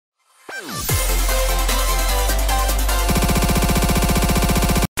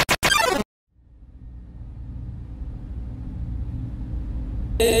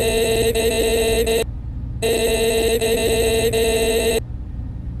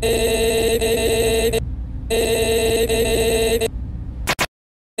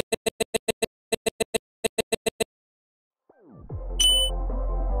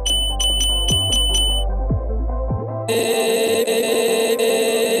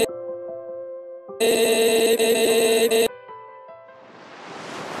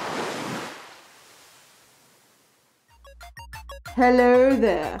Hello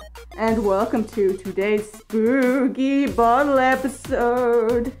there, and welcome to today's spooky bottle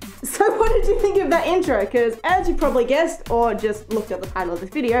episode. So what did you think of that intro? Because as you probably guessed, or just looked at the title of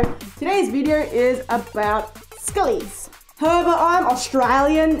this video, today's video is about Skullies. However, I'm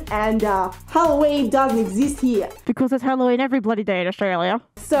Australian, and Halloween doesn't exist here. Because it's Halloween every bloody day in Australia.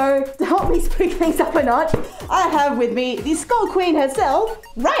 So, to help me spook things up a notch, I have with me the Skull Queen herself,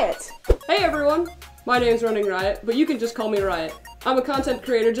 Riot. Hey everyone, my name's RunningRiot, but you can just call me Riot. I'm a content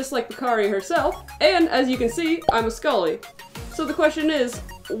creator just like Pocari herself, and as you can see, I'm a Skullie. So the question is,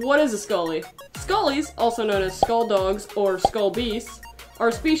 what is a Skullie? Skullies, also known as skull dogs or skull beasts, are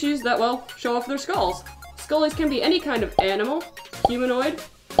a species that, well, show off their skulls. Skullies can be any kind of animal, humanoid,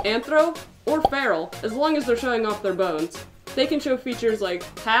 anthro, or feral, as long as they're showing off their bones. They can show features like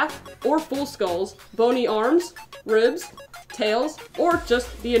half or full skulls, bony arms, ribs, tails, or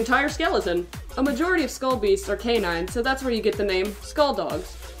just the entire skeleton. A majority of skull beasts are canine, so that's where you get the name skull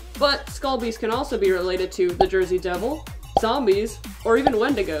dogs. But skull beasts can also be related to the Jersey Devil, zombies, or even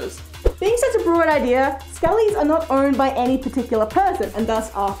wendigos. Being such a broad idea, Skullies are not owned by any particular person, and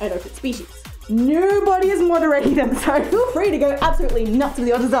thus are an open species. Nobody is moderating them, so feel free to go absolutely nuts with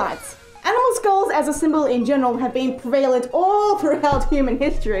your designs. Animal skulls as a symbol in general have been prevalent all throughout human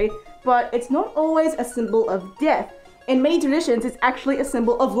history, but it's not always a symbol of death. In many traditions, it's actually a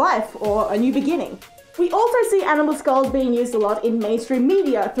symbol of life or a new beginning. We also see animal skulls being used a lot in mainstream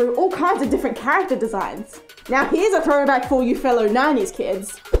media through all kinds of different character designs. Now here's a throwback for you fellow 90s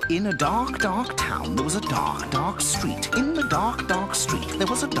kids. In a dark, dark town, there was a dark, dark street. In the dark, dark street, there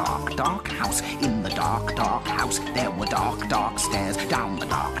was a dark, dark house. In the dark, dark house, there were dark, dark stairs. Down the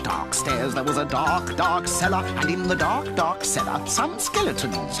dark, dark stairs, there was a dark, dark cellar. And in the dark, dark cellar, some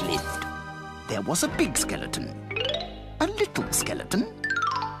skeletons lived. There was a big skeleton, a little skeleton,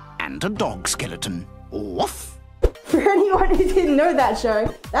 and a dog skeleton. Woof! For anyone who didn't know that show,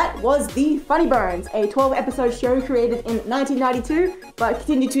 that was The Funny Bones, a 12-episode show created in 1992, but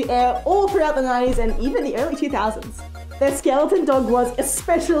continued to air all throughout the 90s and even the early 2000s. Their skeleton dog was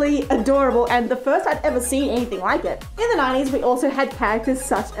especially adorable, and the first I'd ever seen anything like it. In the 90s, we also had characters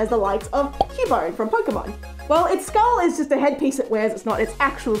such as the likes of Cubone from Pokemon. Well, its skull is just a headpiece it wears, it's not its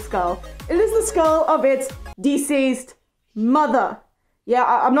actual skull. It is the skull of its deceased mother. Yeah,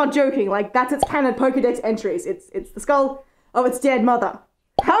 I'm not joking, like, that's its canon Pokedex entries. It's the skull of its dead mother.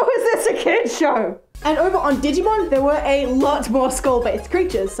 How is this a kid's show? And over on Digimon, there were a lot more skull-based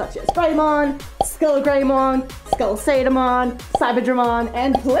creatures, such as Greymon, Skullgreymon, Skullsatamon, Cyberdramon,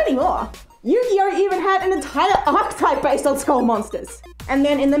 and plenty more. Yu-Gi-Oh! Even had an entire archetype based on skull monsters. And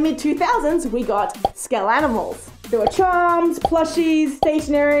then in the mid-2000s, we got Skellanimals. There were charms, plushies,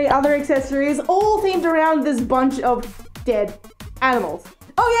 stationery, other accessories, all themed around this bunch of dead animals.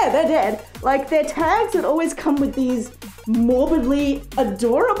 Oh yeah, they're dead. Like, their tags would always come with these morbidly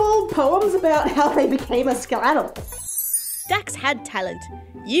adorable poems about how they became a Skellanimal. Dax had talent.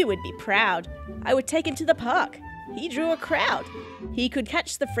 You would be proud. I would take him to the park. He drew a crowd. He could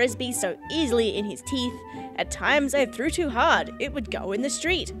catch the frisbee so easily in his teeth. At times I threw too hard, it would go in the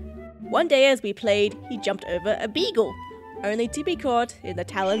street. One day as we played, he jumped over a beagle, only to be caught in the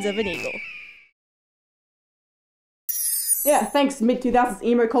talons of an eagle. Yeah, thanks mid-2000s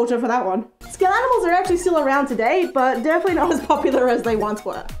emo culture for that one. Skellanimals are actually still around today, but definitely not as popular as they once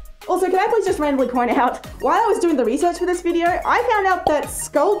were. Also, can I please just randomly point out, while I was doing the research for this video, I found out that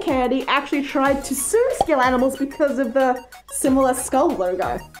Skull Candy actually tried to sue Skellanimals because of the similar skull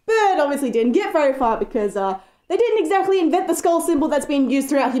logo. But obviously didn't get very far because they didn't exactly invent the skull symbol that's been used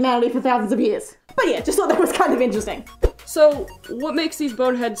throughout humanity for thousands of years. But yeah, just thought that was kind of interesting. So, what makes these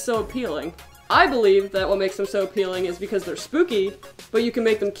boneheads so appealing? I believe that what makes them so appealing is because they're spooky, but you can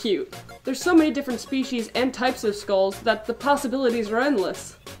make them cute. There's so many different species and types of skulls that the possibilities are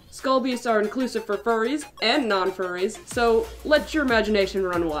endless. Skull beasts are inclusive for furries and non-furries, so let your imagination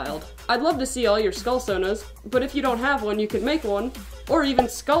run wild. I'd love to see all your Skullsonas, but if you don't have one, you could make one, or even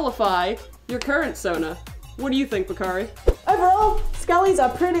skullify your current Sona. What do you think, Pocari? Overall, Skullies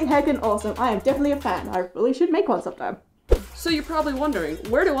are pretty heckin' awesome. I am definitely a fan. I really should make one sometime. So you're probably wondering,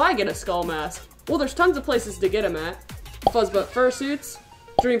 where do I get a skull mask? Well, there's tons of places to get them at. Citymutt Fursuits,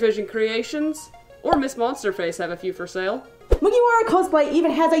 Dream Vision Creations, or Miss Monsterface have a few for sale. Mugiwara Cosplay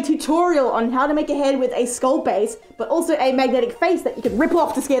even has a tutorial on how to make a head with a skull base, but also a magnetic face that you can rip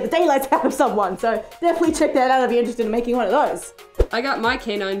off to scare the daylights out of someone, so definitely check that out if you're interested in making one of those. I got my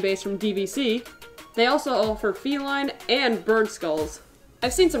canine base from DVC. They also offer feline and bird skulls.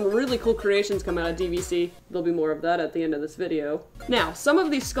 I've seen some really cool creations come out of DVC. There'll be more of that at the end of this video. Now, some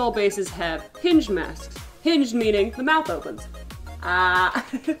of these skull bases have hinged masks. Hinged meaning the mouth opens.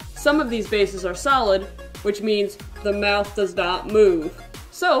 Some of these bases are solid, which means the mouth does not move.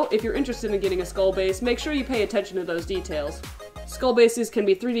 So, if you're interested in getting a skull base, make sure you pay attention to those details. Skull bases can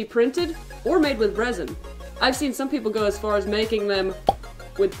be 3D printed or made with resin. I've seen some people go as far as making them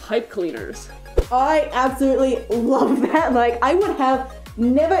with pipe cleaners. I absolutely love that. Like, I would have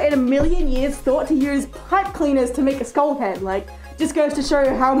never in a million years thought to use pipe cleaners to make a skull head. Like, just goes to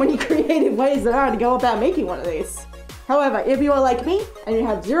show how many creative ways there are to go about making one of these. However, if you are like me and you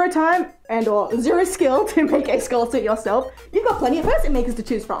have zero time and or zero skill to make a skull suit yourself, you've got plenty of person makers to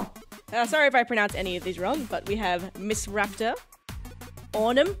choose from. Sorry if I pronounce any of these wrong, but we have Missraptor,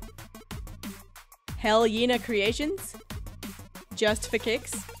 Aunum, Yena Creations,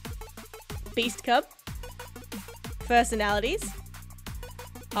 JustFurKicks, Beastcub, Fursonalities,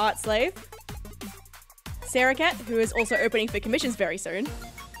 Artslave, Sarahcat, who is also opening for commissions very soon,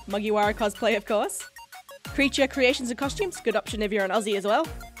 Mugiwara Cosplay of course, Creature Creations and Costumes, good option if you're an Aussie as well,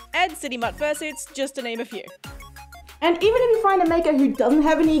 and Citymutt Fursuits, just to name a few. And even if you find a maker who doesn't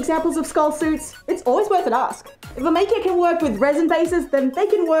have any examples of skull suits, it's always worth an ask. If a maker can work with resin bases, then they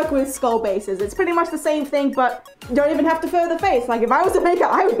can work with skull bases. It's pretty much the same thing, but you don't even have to fur the face. Like, if I was a maker,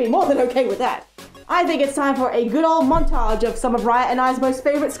 I would be more than okay with that. I think it's time for a good old montage of some of Riot and I's most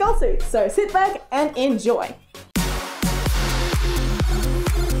favorite skull suits, so sit back and enjoy.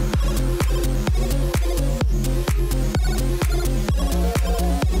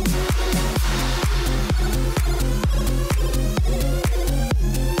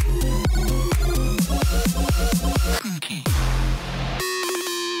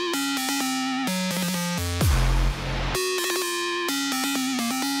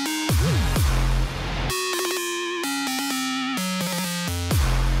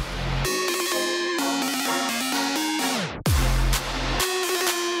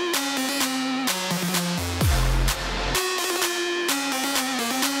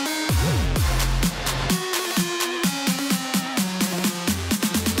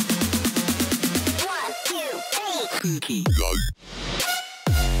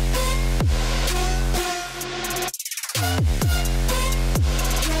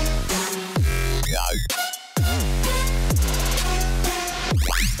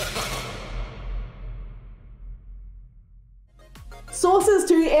 Sources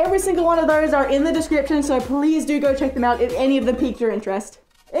to every single one of those are in the description, so please do go check them out if any of them piqued your interest.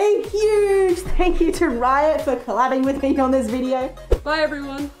 A huge thank you to Riot for collabing with me on this video. Bye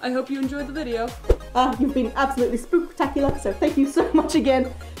everyone, I hope you enjoyed the video. You've been absolutely spooktacular, so thank you so much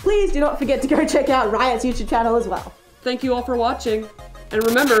again. Please do not forget to go check out Riot's YouTube channel as well. Thank you all for watching, and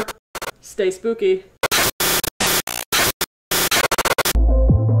remember, stay spooky.